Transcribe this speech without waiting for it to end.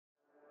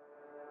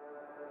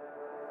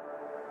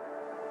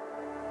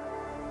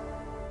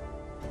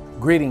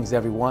Greetings,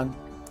 everyone.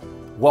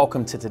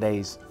 Welcome to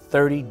today's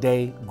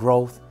 30-day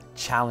growth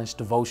challenge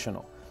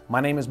devotional. My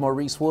name is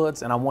Maurice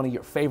Woods, and I'm one of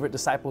your favorite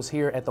disciples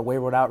here at the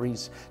Wayward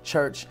Outreach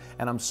Church,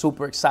 and I'm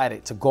super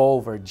excited to go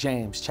over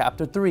James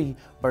chapter 3,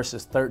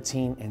 verses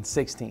 13 and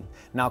 16.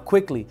 Now,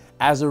 quickly,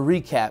 as a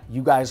recap,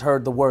 you guys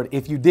heard the word.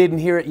 If you didn't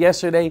hear it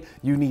yesterday,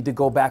 you need to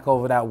go back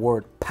over that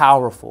word,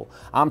 powerful.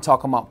 I'm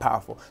talking about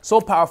powerful. So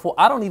powerful,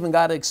 I don't even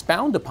got to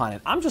expound upon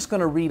it. I'm just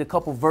going to read a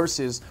couple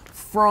verses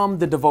from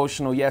the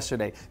devotional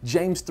yesterday.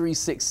 James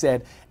 3:6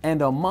 said,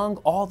 "And among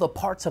all the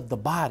parts of the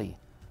body,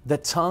 the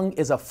tongue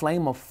is a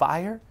flame of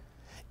fire.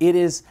 It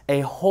is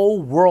a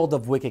whole world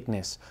of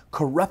wickedness,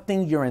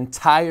 corrupting your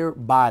entire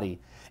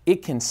body.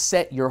 It can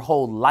set your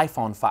whole life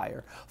on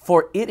fire,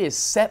 for it is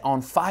set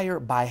on fire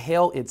by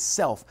hell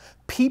itself.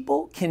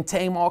 People can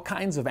tame all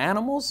kinds of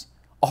animals,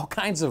 all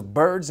kinds of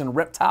birds and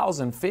reptiles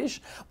and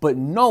fish, but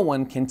no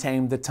one can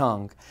tame the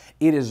tongue.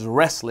 It is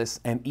restless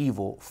and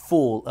evil,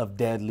 full of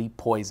deadly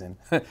poison."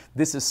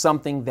 This is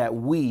something that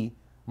we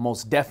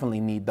most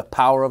definitely need, the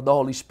power of the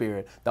Holy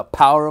Spirit, the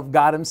power of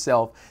God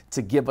himself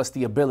to give us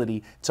the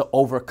ability to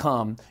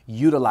overcome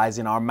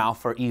utilizing our mouth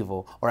for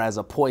evil or as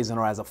a poison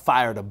or as a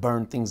fire to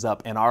burn things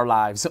up in our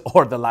lives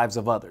or the lives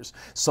of others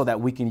so that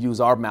we can use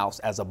our mouths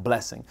as a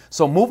blessing.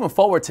 So moving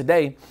forward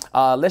today,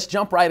 let's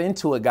jump right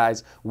into it,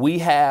 guys. We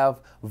have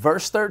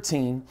verse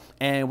 13,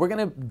 and we're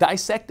going to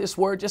dissect this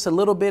word just a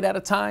little bit at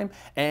a time.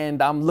 And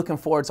I'm looking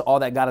forward to all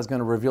that God is going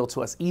to reveal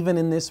to us, even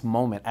in this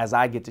moment as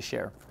I get to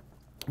share.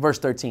 Verse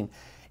 13.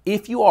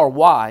 "If you are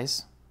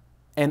wise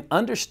and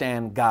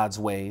understand God's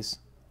ways,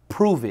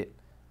 prove it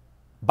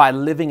by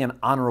living an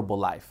honorable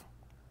life,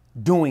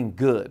 doing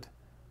good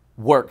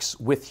works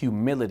with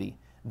humility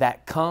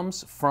that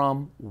comes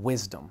from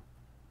wisdom."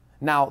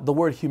 Now, the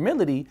word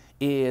humility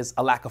is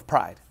a lack of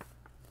pride,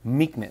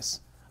 meekness.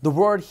 The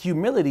word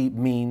humility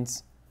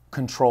means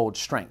controlled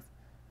strength.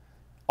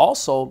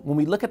 Also, when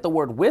we look at the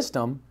word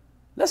wisdom,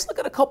 let's look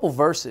at a couple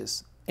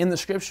verses in the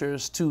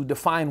scriptures to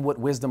define what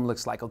wisdom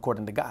looks like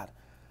according to God.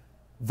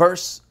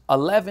 Verse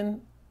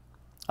 11,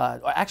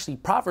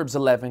 Proverbs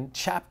 11,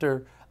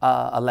 chapter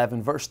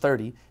 11, verse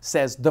 30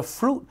 says, the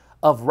fruit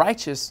of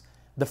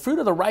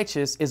the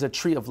righteous is a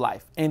tree of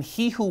life, and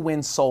he who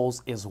wins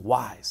souls is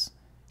wise.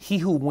 He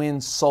who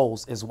wins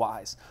souls is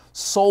wise.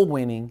 Soul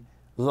winning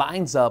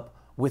lines up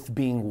with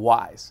being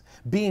wise,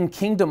 being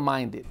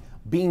kingdom-minded,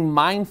 being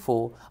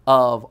mindful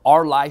of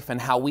our life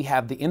and how we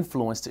have the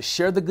influence to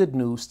share the good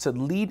news, to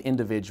lead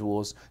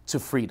individuals to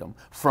freedom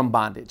from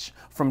bondage,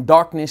 from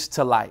darkness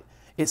to light.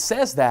 It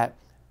says that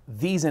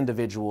these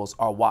individuals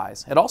are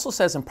wise. It also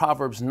says in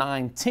Proverbs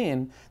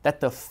 9:10 that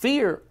the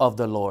fear of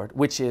the Lord,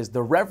 which is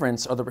the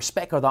reverence or the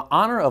respect or the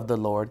honor of the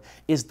Lord,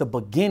 is the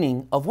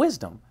beginning of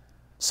wisdom.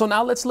 So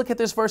now let's look at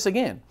this verse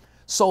again.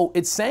 So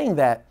it's saying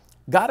that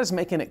God is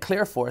making it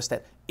clear for us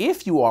that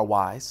if you are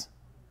wise,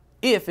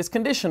 if it's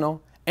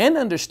conditional, and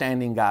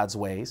understanding God's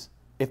ways,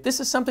 if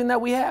this is something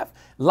that we have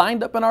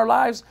lined up in our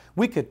lives,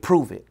 we could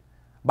prove it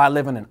by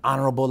living an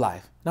honorable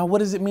life. Now, what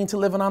does it mean to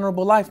live an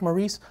honorable life,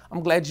 Maurice?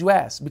 I'm glad you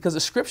asked, because the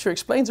scripture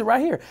explains it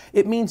right here.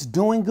 It means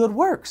doing good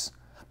works,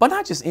 but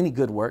not just any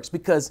good works,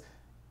 because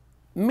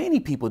many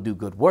people do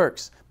good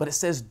works, but it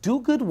says do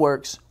good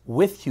works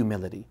with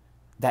humility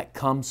that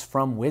comes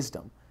from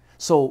wisdom.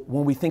 So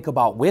when we think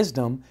about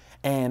wisdom,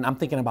 and I'm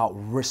thinking about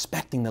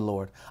respecting the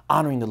Lord,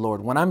 honoring the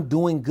Lord, when I'm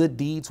doing good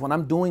deeds, when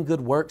I'm doing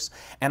good works,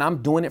 and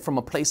I'm doing it from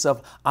a place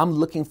of I'm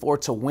looking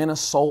forward to win a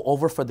soul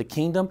over for the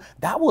kingdom,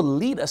 that will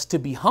lead us to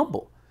be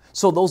humble.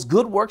 So those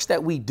good works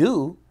that we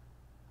do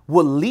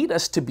will lead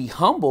us to be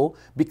humble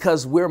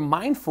because we're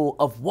mindful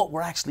of what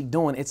we're actually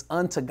doing. It's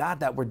unto God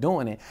that we're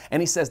doing it.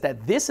 And he says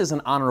that this is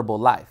an honorable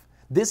life.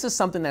 This is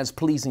something that's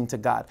pleasing to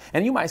God.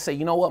 And you might say,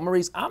 you know what,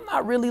 Maurice, I'm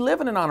not really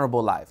living an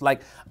honorable life.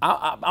 Like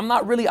I'm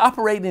not really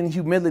operating in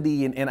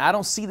humility and I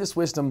don't see this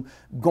wisdom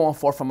going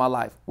forth from my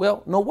life.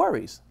 Well, no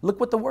worries. Look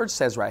what the word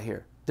says right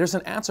here. There's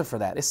an answer for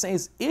that. It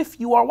says, if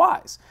you are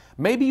wise,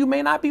 maybe you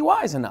may not be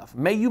wise enough.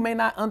 Maybe you may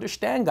not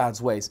understand God's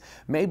ways.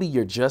 Maybe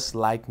you're just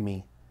like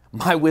me.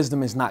 My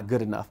wisdom is not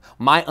good enough.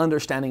 My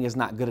understanding is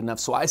not good enough.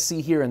 So I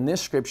see here in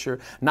this scripture,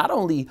 not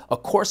only a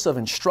course of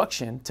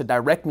instruction to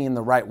direct me in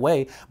the right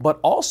way, but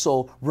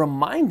also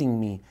reminding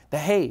me that,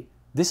 hey,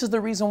 this is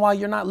the reason why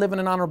you're not living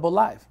an honorable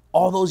life.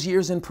 All those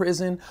years in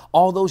prison,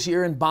 all those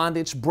years in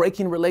bondage,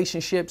 breaking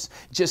relationships,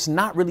 just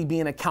not really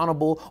being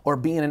accountable or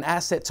being an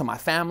asset to my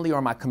family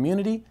or my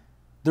community.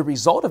 The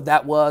result of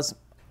that was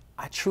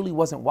I truly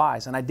wasn't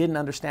wise and I didn't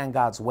understand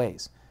God's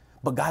ways.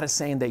 But God is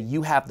saying that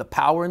you have the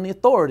power and the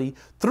authority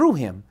through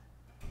him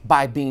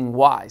by being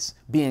wise,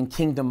 being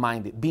kingdom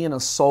minded, being a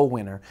soul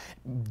winner,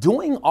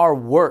 doing our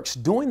works,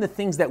 doing the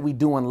things that we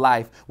do in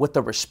life with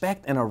the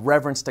respect and a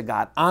reverence to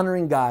God,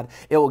 honoring God.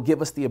 It will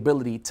give us the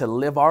ability to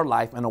live our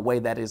life in a way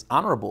that is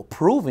honorable,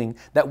 proving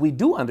that we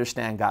do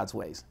understand God's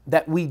ways,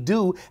 that we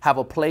do have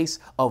a place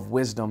of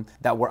wisdom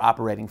that we're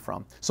operating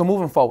from. So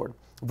moving forward,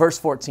 verse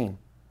 14,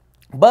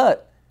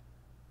 but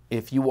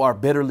if you are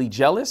bitterly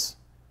jealous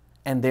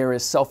and there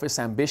is selfish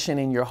ambition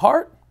in your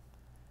heart,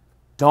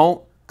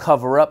 don't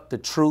cover up the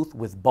truth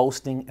with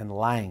boasting and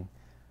lying.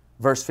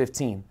 Verse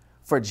 15,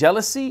 for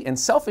jealousy and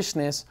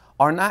selfishness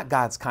are not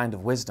God's kind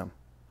of wisdom.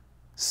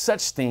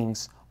 Such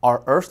things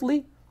are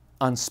earthly,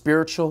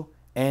 unspiritual,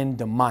 and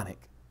demonic.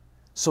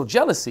 So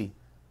jealousy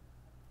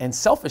and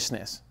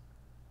selfishness,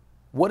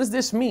 what does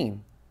this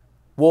mean?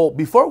 Well,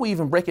 before we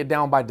even break it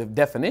down by the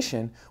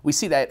definition, we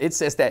see that it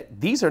says that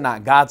these are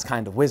not God's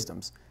kind of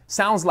wisdoms.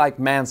 Sounds like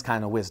man's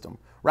kind of wisdom,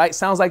 right?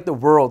 Sounds like the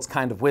world's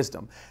kind of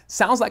wisdom.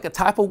 Sounds like a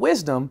type of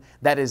wisdom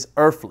that is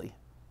earthly,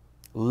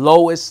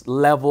 lowest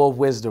level of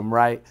wisdom,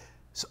 right?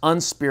 It's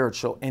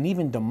unspiritual and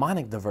even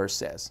demonic, the verse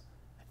says.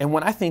 And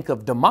when I think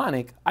of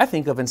demonic, I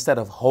think of, instead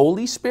of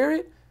Holy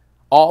Spirit,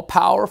 all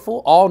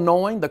powerful, all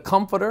knowing, the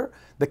comforter,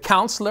 the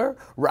counselor,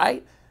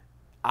 right?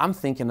 I'm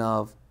thinking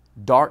of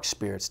dark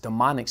spirits,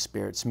 demonic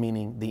spirits,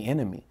 meaning the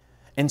enemy.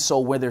 And so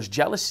where there's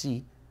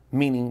jealousy,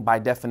 meaning by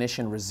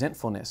definition,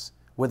 resentfulness,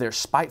 where there's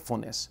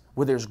spitefulness,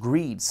 where there's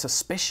greed,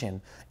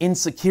 suspicion,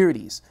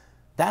 insecurities,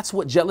 that's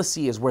what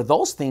jealousy is. Where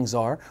those things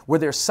are, where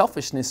there's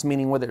selfishness,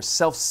 meaning where there's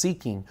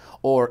self-seeking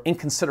or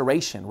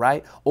inconsideration,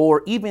 right?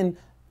 Or even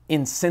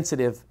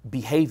insensitive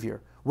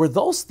behavior. Where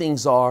those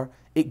things are,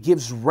 it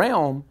gives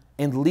realm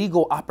and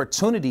legal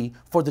opportunity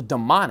for the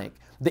demonic.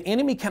 The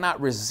enemy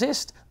cannot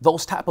resist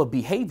those type of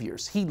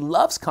behaviors. He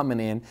loves coming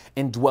in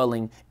and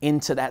dwelling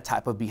into that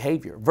type of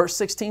behavior. Verse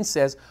 16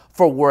 says,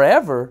 for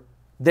wherever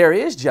there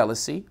is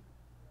jealousy,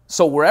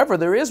 so wherever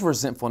there is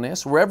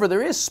resentfulness, wherever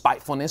there is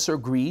spitefulness or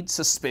greed,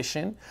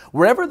 suspicion,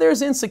 wherever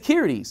there's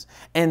insecurities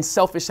and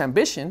selfish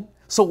ambition,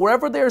 so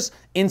wherever there's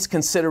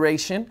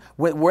inconsideration,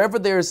 wherever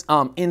there's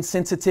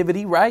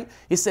insensitivity, right?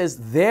 It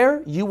says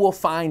there you will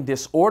find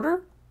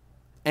disorder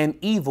and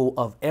evil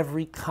of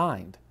every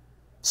kind.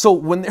 So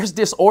when there's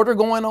disorder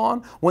going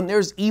on, when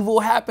there's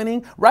evil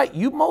happening, right,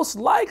 you most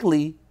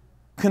likely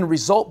can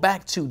result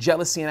back to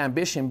jealousy and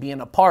ambition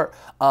being a part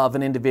of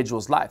an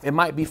individual's life. It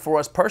might be for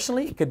us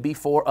personally, it could be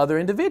for other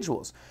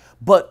individuals.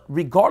 But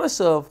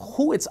regardless of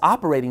who it's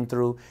operating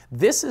through,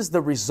 this is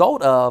the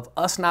result of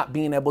us not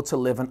being able to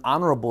live an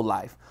honorable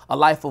life, a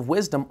life of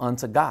wisdom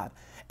unto God.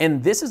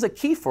 And this is a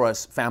key for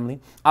us, family.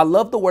 I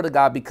love the word of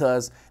God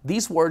because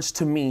these words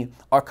to me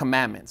are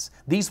commandments.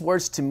 These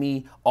words to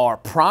me are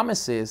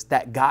promises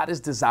that God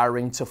is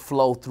desiring to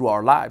flow through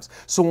our lives.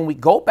 So when we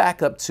go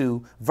back up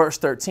to verse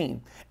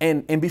 13,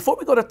 and before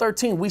we go to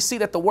 13, we see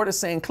that the word is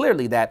saying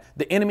clearly that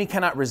the enemy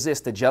cannot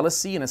resist the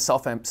jealousy and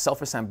the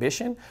selfish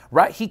ambition,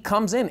 right? He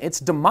comes in, it's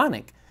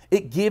demonic.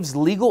 It gives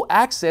legal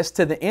access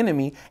to the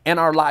enemy and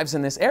our lives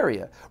in this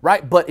area,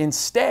 right? But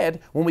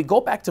instead, when we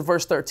go back to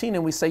verse 13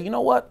 and we say, you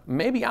know what,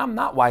 maybe I'm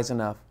not wise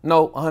enough.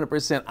 No,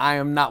 100%, I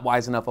am not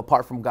wise enough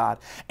apart from God.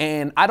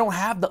 And I don't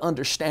have the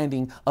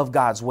understanding of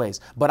God's ways.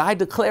 But I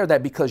declare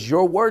that because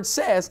your word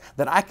says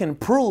that I can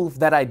prove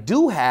that I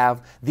do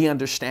have the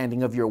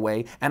understanding of your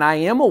way and I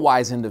am a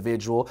wise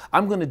individual,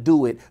 I'm going to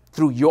do it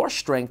through your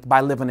strength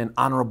by living an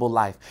honorable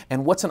life.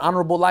 And what's an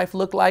honorable life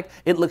look like?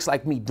 It looks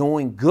like me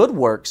doing good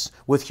works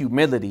with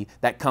humility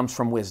that comes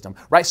from wisdom,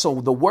 right?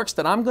 So the works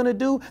that I'm going to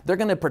do, they're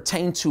going to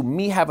pertain to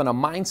me having a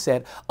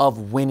mindset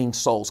of winning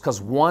souls,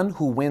 because one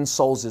who wins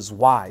souls is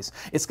wise.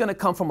 It's going to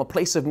come from a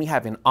place of me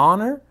having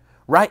honor,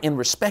 right, and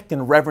respect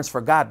and reverence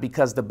for God,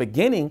 because the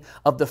beginning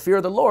of the fear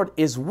of the Lord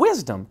is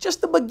wisdom.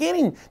 Just the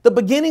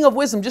beginning of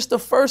wisdom, just the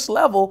first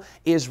level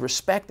is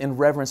respect and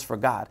reverence for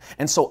God.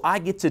 And so I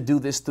get to do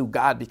this through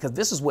God because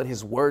this is what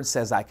his word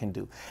says I can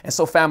do. And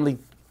so family,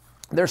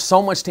 there's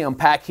so much to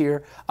unpack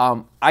here.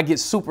 I get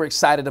super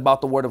excited about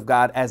the word of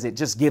God as it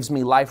just gives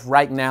me life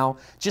right now.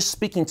 Just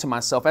speaking to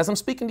myself. As I'm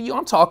speaking to you,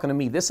 I'm talking to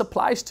me. This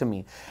applies to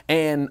me.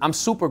 And I'm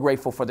super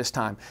grateful for this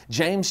time.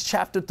 James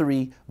chapter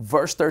 3,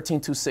 verse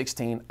 13 to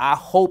 16. I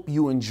hope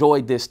you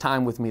enjoyed this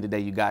time with me today,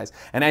 you guys.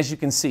 And as you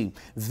can see,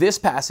 this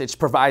passage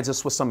provides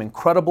us with some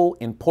incredible,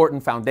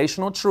 important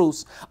foundational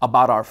truths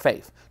about our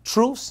faith.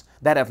 Truths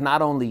that have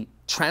not only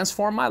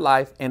transformed my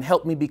life and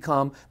helped me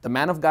become the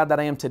man of God that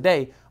I am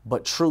today,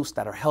 but truths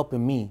that are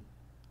helping me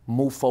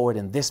move forward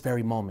in this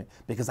very moment,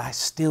 because I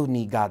still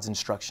need God's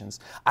instructions.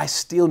 I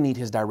still need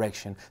his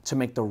direction to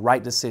make the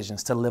right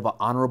decisions, to live an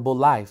honorable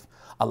life,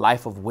 a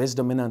life of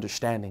wisdom and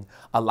understanding,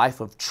 a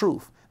life of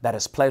truth that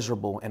is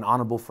pleasurable and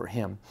honorable for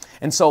him.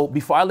 And so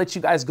before I let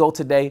you guys go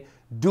today,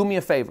 do me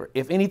a favor.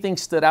 If anything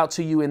stood out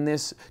to you in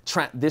this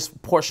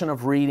portion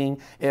of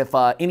reading, if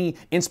any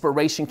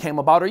inspiration came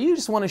about, or you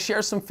just want to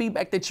share some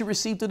feedback that you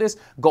received through this,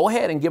 go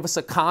ahead and give us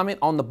a comment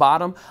on the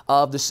bottom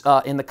of this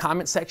in the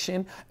comment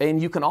section. And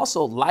you can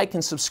also like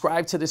and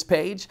subscribe to this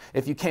page.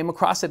 If you came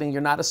across it and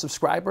you're not a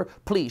subscriber,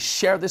 please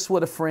share this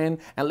with a friend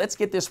and let's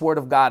get this word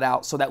of God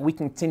out so that we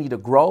continue to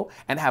grow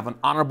and have an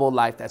honorable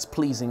life that's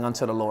pleasing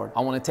unto the Lord. I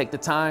want to take the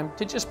time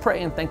to just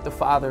pray and thank the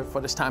Father for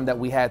this time that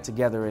we had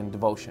together in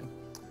devotion.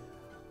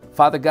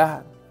 Father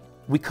God,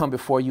 we come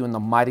before you in the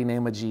mighty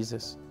name of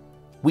Jesus.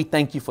 We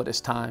thank you for this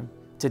time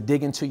to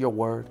dig into your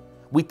word.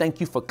 We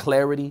thank you for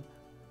clarity.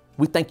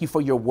 We thank you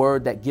for your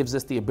word that gives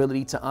us the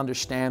ability to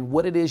understand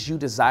what it is you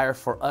desire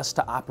for us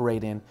to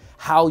operate in,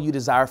 how you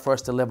desire for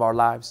us to live our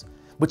lives.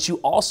 But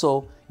you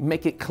also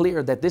make it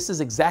clear that this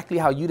is exactly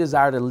how you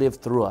desire to live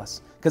through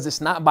us. Because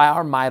it's not by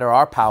our might or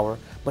our power,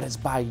 but it's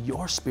by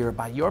your spirit,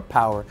 by your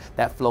power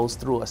that flows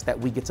through us, that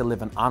we get to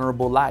live an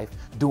honorable life,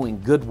 doing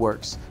good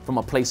works from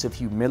a place of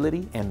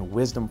humility and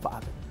wisdom,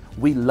 Father.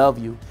 We love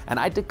you, and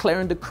I declare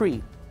and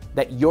decree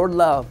that your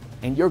love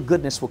and your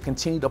goodness will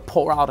continue to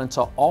pour out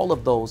into all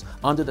of those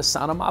under the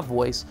sound of my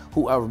voice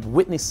who are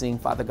witnessing,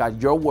 Father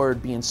God, your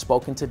word being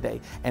spoken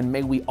today. And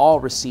may we all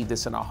receive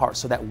this in our hearts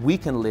so that we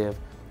can live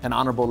an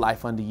honorable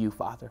life unto you,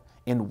 Father,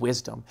 in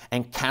wisdom,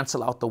 and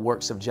cancel out the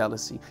works of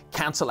jealousy,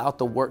 cancel out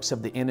the works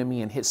of the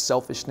enemy and his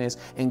selfishness,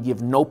 and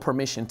give no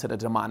permission to the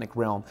demonic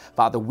realm.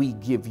 Father, we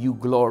give you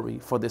glory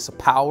for this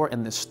power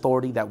and this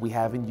authority that we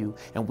have in you,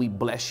 and we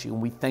bless you,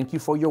 and we thank you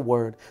for your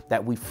word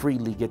that we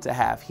freely get to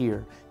have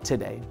here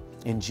today.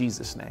 In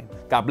Jesus' name.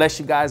 God bless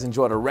you guys.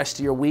 Enjoy the rest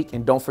of your week.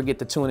 And don't forget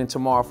to tune in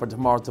tomorrow for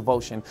tomorrow's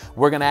devotion.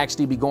 We're going to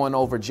actually be going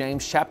over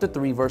James chapter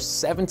 3, verse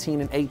 17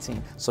 and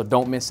 18. So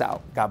don't miss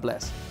out. God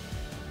bless.